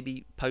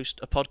 maybe post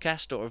a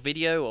podcast or a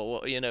video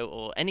or,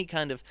 or any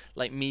kind of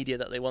like media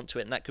that they want to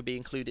it, and that could be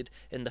included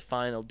in the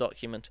final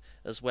document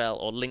as well,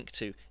 or linked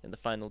to in the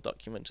final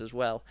document as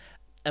well.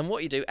 And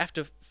what you do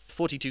after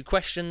 42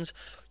 questions,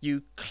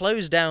 you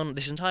close down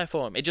this entire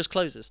forum. It just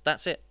closes.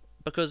 That's it.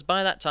 Because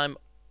by that time,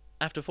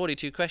 after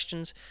 42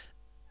 questions,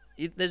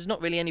 there's not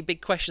really any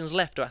big questions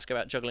left to ask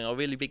about juggling, or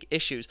really big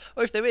issues.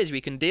 Or if there is, we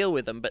can deal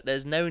with them, but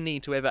there's no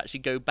need to ever actually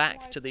go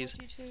back to these.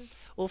 42?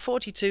 Well,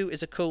 42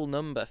 is a cool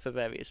number for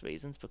various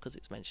reasons, because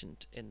it's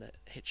mentioned in the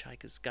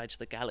Hitchhiker's Guide to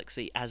the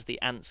Galaxy as the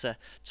answer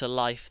to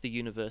life, the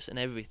universe, and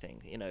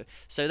everything,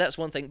 So that's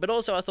one thing. But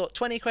also I thought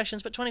 20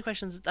 questions, but 20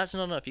 questions, that's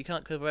not enough. You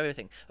can't cover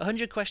everything.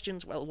 100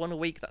 questions, well, one a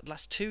week, that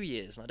lasts 2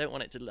 years, and I don't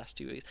want it to last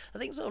 2 weeks. I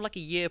think it's sort of like a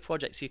year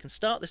project, so you can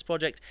start this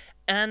project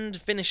and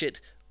finish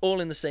it all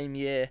in the same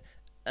year,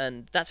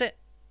 and that's it.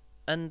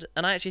 And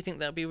I actually think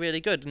that would be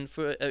really good. And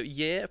for a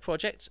year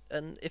project,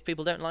 and if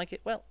people don't like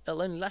it, well,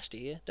 it'll only last a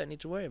year. Don't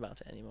need to worry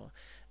about it anymore.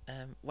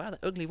 Wow, that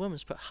ugly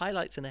woman's put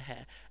highlights in her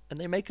hair, and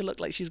they make her look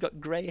like she's got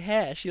grey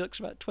hair. She looks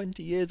about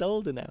 20 years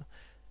older now.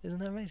 Isn't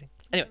that amazing?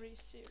 Anyway. Very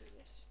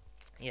serious.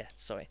 Yeah,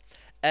 sorry.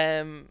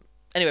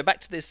 Anyway, back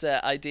to this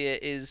idea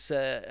is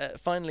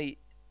finally,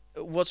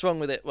 what's wrong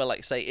with it? Well, like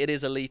I say, it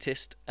is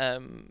elitist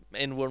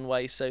in one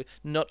way, so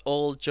not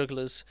all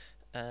jugglers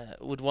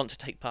would want to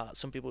take part.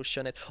 Some people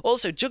shun it.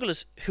 Also,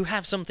 jugglers who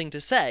have something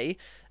to say,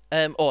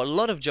 or a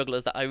lot of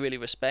jugglers that I really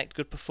respect,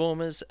 good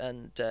performers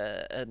and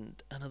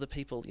other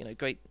people,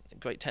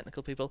 great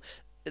technical people.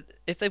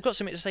 If they've got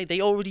something to say, they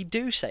already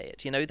do say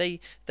it.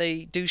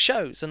 They do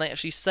shows, and they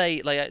actually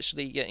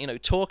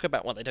talk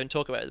about. Well, they don't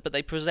talk about it, but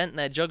they present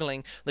their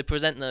juggling. They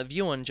present their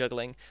view on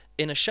juggling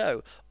in a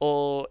show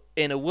or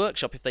in a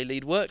workshop if they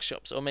lead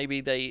workshops, or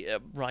maybe they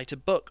write a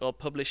book or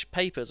publish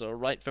papers or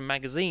write for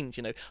magazines.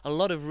 A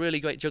lot of really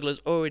great jugglers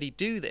already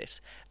do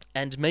this,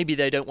 and maybe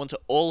they don't want to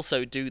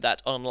also do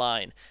that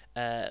online,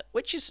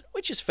 which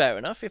is fair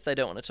enough if they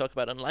don't want to talk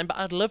about it online. But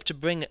I'd love to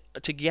bring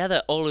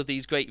together all of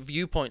these great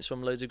viewpoints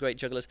from loads of great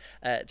jugglers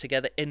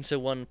together into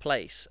one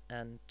place,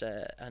 and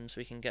so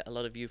we can get a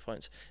lot of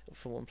viewpoints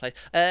from one place.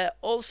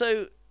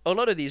 Also, a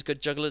lot of these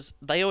good jugglers,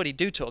 they already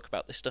do talk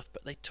about this stuff,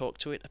 but they talk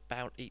to it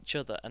about each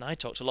other. And I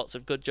talk to lots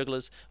of good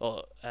jugglers,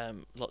 or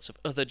lots of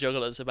other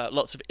jugglers, about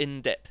lots of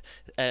in-depth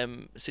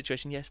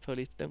situation. Yes,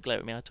 police, don't glare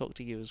at me. I talk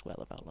to you as well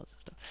about lots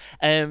of stuff.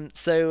 I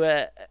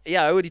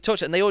already talked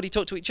to it, and they already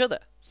talk to each other,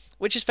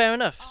 which is fair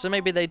enough. So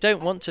maybe they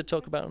don't want to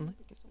talk about them.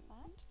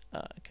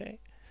 Okay.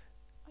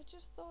 I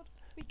just thought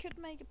we could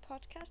make a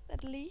podcast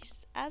at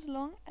least as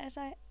long as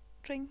I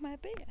drink my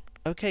beer.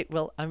 Okay,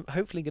 well, I'm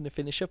hopefully going to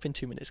finish up in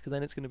 2 minutes, because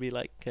then it's going to be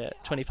like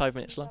 25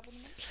 minutes long.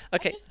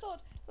 Okay. I just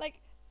thought,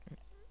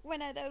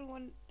 when I don't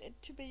want it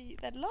to be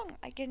that long,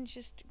 I can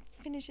just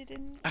finish it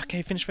in...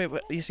 Okay, finish it.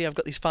 You see, I've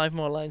got these 5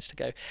 more lines to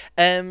go.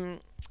 Where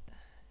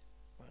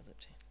was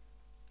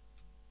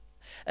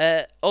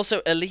it?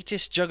 Also,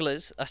 elitist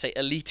jugglers, I say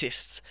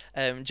elitists,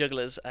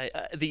 jugglers,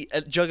 the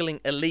juggling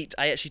elite,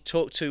 I actually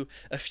talked to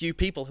a few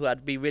people who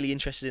I'd be really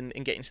interested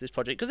in getting to this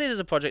project, because this is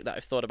a project that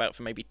I've thought about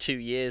for maybe 2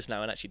 years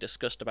now, and actually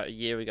discussed about a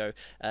year ago,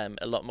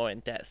 a lot more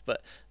in depth,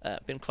 but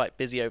been quite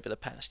busy over the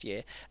past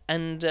year.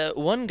 And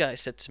one guy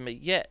said to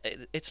me,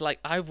 it's like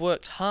I've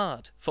worked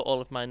hard for all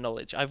of my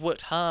knowledge. I've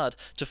worked hard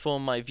to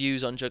form my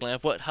views on juggling.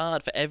 I've worked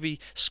hard for every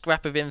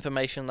scrap of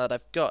information that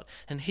I've got.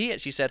 And he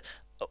actually said,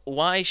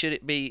 why should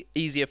it be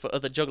easier for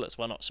other jugglers?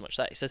 Well, not so much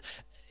that. He says,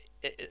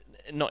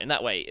 not in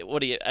that way.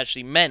 What he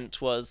actually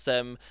meant was,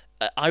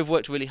 I've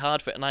worked really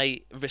hard for it, and I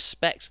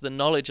respect the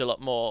knowledge a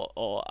lot more,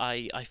 or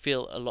I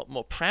feel a lot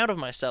more proud of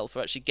myself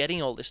for actually getting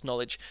all this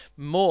knowledge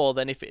more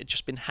than if it had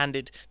just been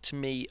handed to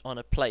me on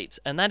a plate.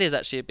 And that is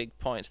actually a big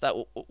point, that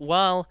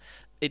while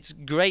it's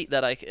great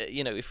that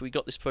if we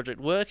got this project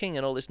working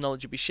and all this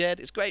knowledge would be shared,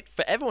 it's great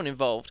for everyone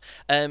involved,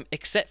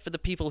 except for the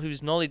people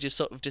whose knowledge is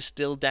sort of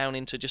distilled down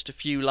into just a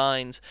few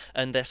lines,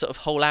 and their sort of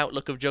whole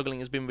outlook of juggling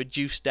has been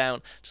reduced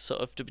down to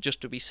sort of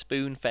to be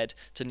spoon-fed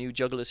to new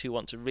jugglers who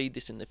want to read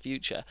this in the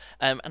future.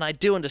 And I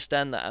do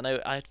understand that, and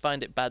I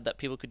find it bad that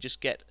people could just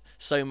get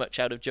so much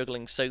out of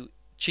juggling so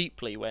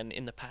cheaply when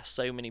in the past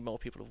so many more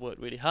people have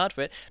worked really hard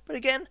for it. But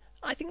again,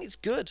 I think it's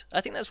good.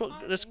 I think that's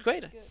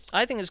great.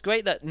 I think it's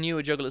great that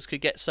newer jugglers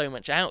could get so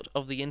much out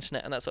of the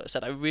internet, and that's what I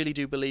said. I really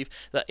do believe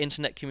that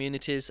internet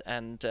communities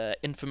and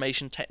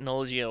information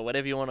technology, or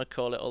whatever you want to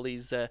call it, all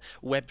these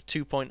Web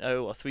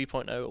 2.0 or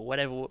 3.0 or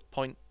whatever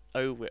 .0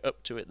 we're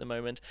up to at the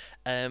moment,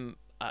 I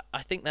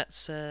think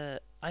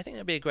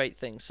that'd be a great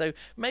thing. So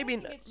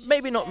maybe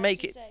not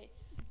make it.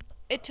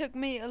 It took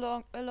me a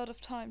lot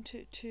of time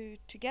to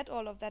get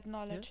all of that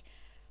knowledge,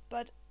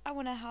 but I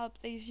want to help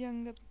these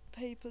younger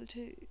people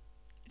to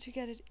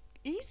get it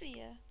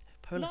easier.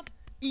 Not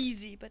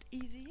easy, but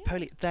easier.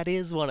 Polly, that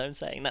is what I'm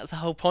saying. That's the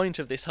whole point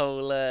of this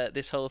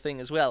whole thing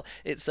as well.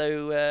 It's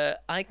so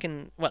I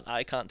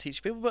can't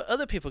teach people, but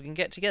other people can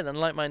get together, and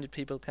like-minded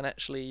people can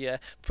actually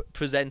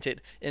present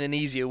it in an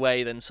easier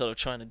way than sort of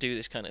trying to do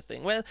this kind of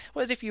thing.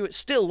 Whereas if you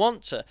still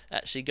want to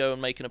actually go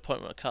and make an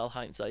appointment with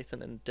Karl-Heinz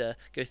Eyten and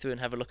go through and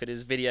have a look at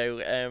his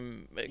video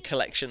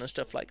collection and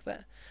stuff like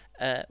that.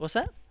 What's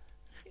that?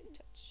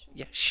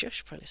 Yeah,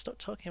 shush, Polly, stop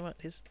talking about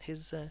his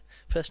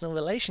personal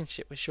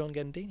relationship with Sean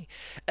Gandini.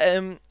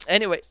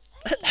 Anyway,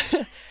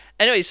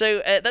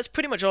 so that's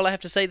pretty much all I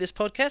have to say this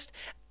podcast.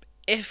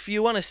 If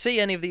you want to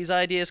see any of these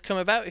ideas come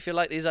about, if you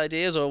like these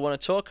ideas or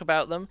want to talk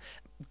about them,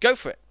 go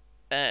for it.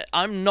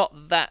 I'm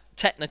not that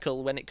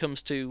technical when it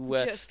comes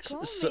to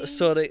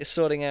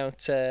sorting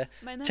out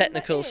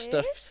technical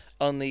stuff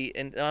on the.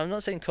 I'm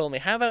not saying call me.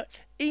 How about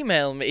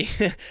email me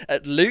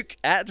at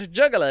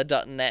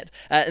luke@juggler.net.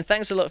 And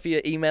thanks a lot for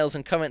your emails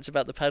and comments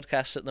about the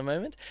podcast at the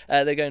moment.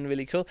 They're going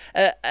really cool.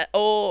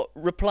 Or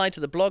reply to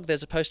the blog.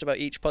 There's a post about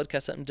each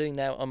podcast that I'm doing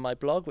now on my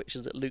blog, which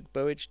is at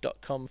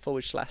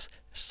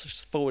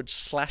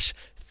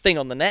lukeburridge.com/thing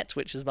on the net,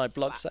 which is my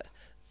blog site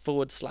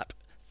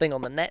 /thing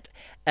on the net.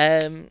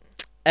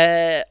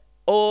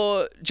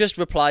 Or just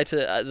reply to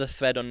the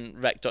thread on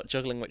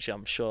rec.juggling, which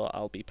I'm sure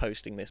I'll be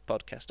posting this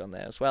podcast on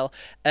there as well.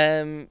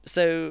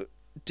 So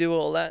do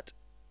all that.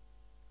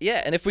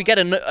 Yeah, and if we get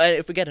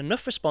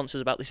enough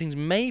responses about these things,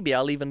 maybe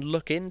I'll even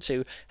look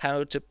into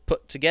how to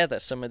put together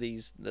some of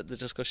these the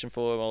discussion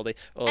forum or the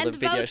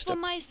video stuff. And vote for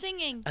my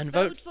singing. And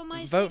vote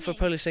for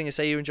Polish singing.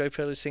 Say you enjoy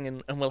Polish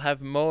singing, and we'll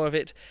have more of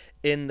it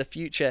in the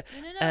future.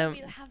 No.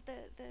 We'll have the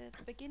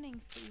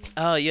beginning theme.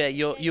 Oh yeah,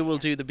 you will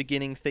do the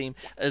beginning theme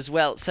as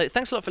well. So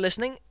thanks a lot for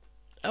listening.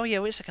 Oh yeah,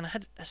 wait a second. I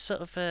had a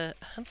sort of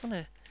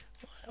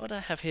what did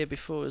I have here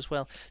before as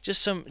well?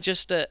 Just a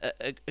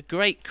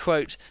great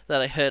quote that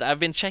I heard. I've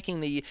been checking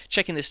the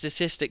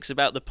statistics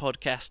about the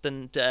podcast,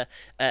 and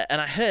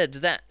I heard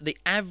that the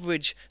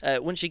average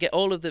once you get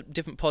all of the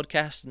different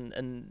podcasts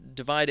and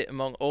divide it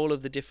among all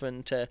of the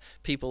different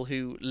people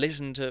who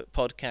listen to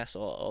podcasts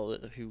or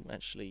who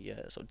actually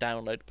sort of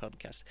download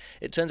podcasts,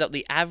 it turns out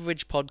the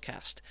average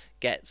podcast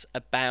gets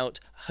about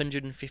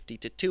 150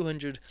 to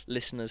 200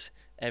 listeners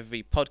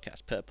every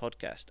podcast per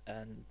podcast,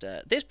 and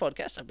this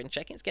podcast I've been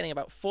checking, it's getting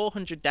about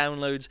 400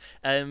 downloads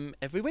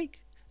every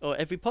week or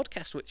every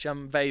podcast, which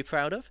I'm very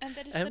proud of. And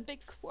that is the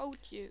big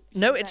quote you.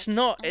 No, it's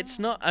not. Oh. It's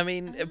not. I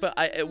mean, but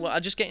I'll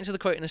just get into the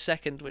quote in a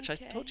second, which I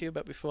talked to you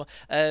about before.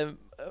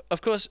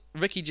 Of course,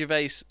 Ricky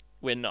Gervais,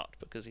 we're not,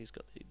 because he's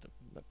got the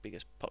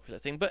biggest popular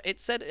thing. But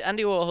it said,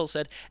 Andy Warhol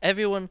said,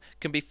 everyone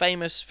can be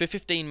famous for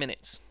 15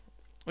 minutes.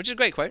 Which is a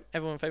great quote,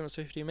 everyone famous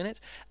for 15 minutes.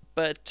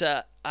 But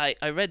I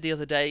read the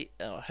other day,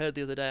 or heard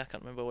the other day, I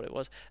can't remember what it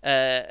was.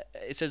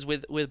 It says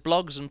with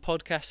blogs and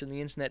podcasts and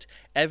the internet,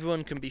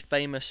 everyone can be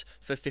famous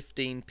for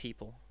 15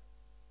 people.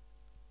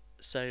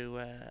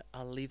 So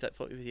I'll leave that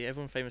thought with you.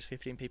 Everyone famous for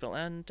 15 people,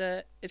 and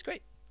it's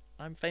great.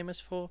 I'm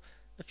famous for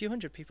a few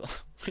hundred people,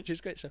 which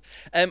is great stuff.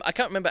 I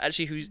can't remember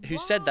actually who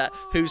said that,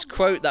 whose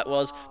quote that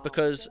was,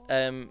 because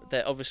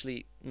they're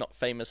obviously not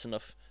famous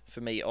enough for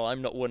me, or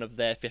I'm not one of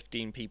their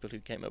 15 people who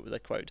came up with a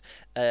quote.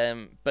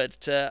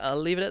 But I'll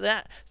leave it at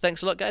that.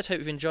 Thanks a lot, guys. Hope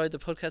you've enjoyed the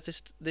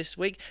podcast this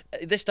week.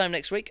 This time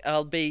next week,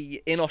 I'll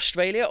be in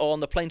Australia, or on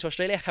the plane to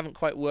Australia. I haven't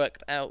quite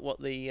worked out what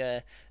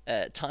the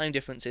time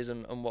difference is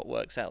and what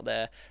works out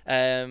there.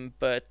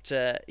 But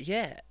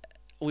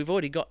we've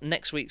already got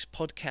next week's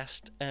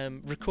podcast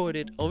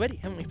recorded already,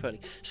 haven't we, Pearly?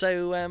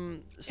 So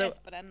yes,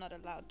 but I'm not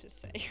allowed to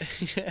say.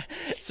 Yeah.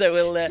 So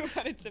we'll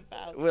what it's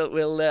about. We'll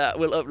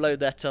upload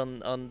that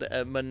on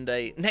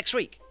Monday next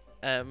week,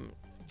 or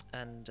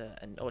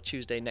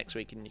Tuesday next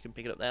week, and you can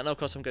pick it up there. And of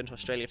course, I'm going to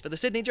Australia for the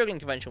Sydney Juggling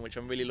Convention, which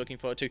I'm really looking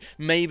forward to.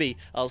 Maybe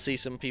I'll see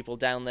some people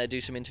down there, do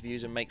some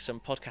interviews, and make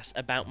some podcasts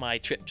about my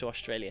trip to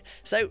Australia.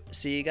 So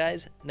see you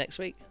guys next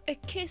week. A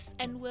kiss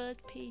and world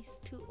peace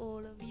to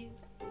all of you.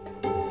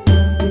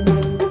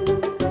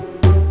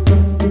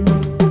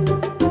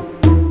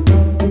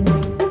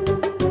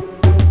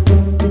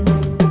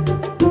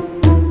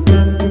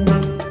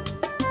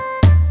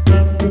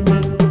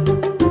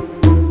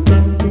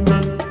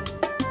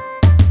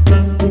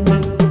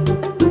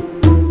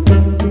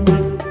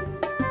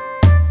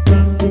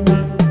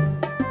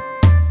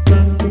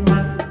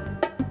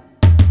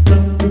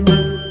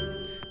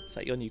 Is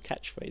that your new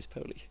catchphrase,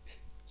 Polly?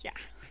 Yeah.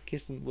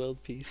 Kiss and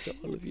world peace to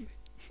all of you.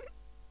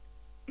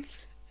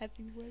 I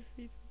think world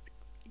peace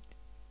is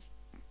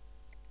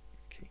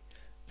Okay,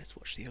 let's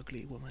watch The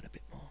Ugly Woman a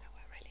bit more.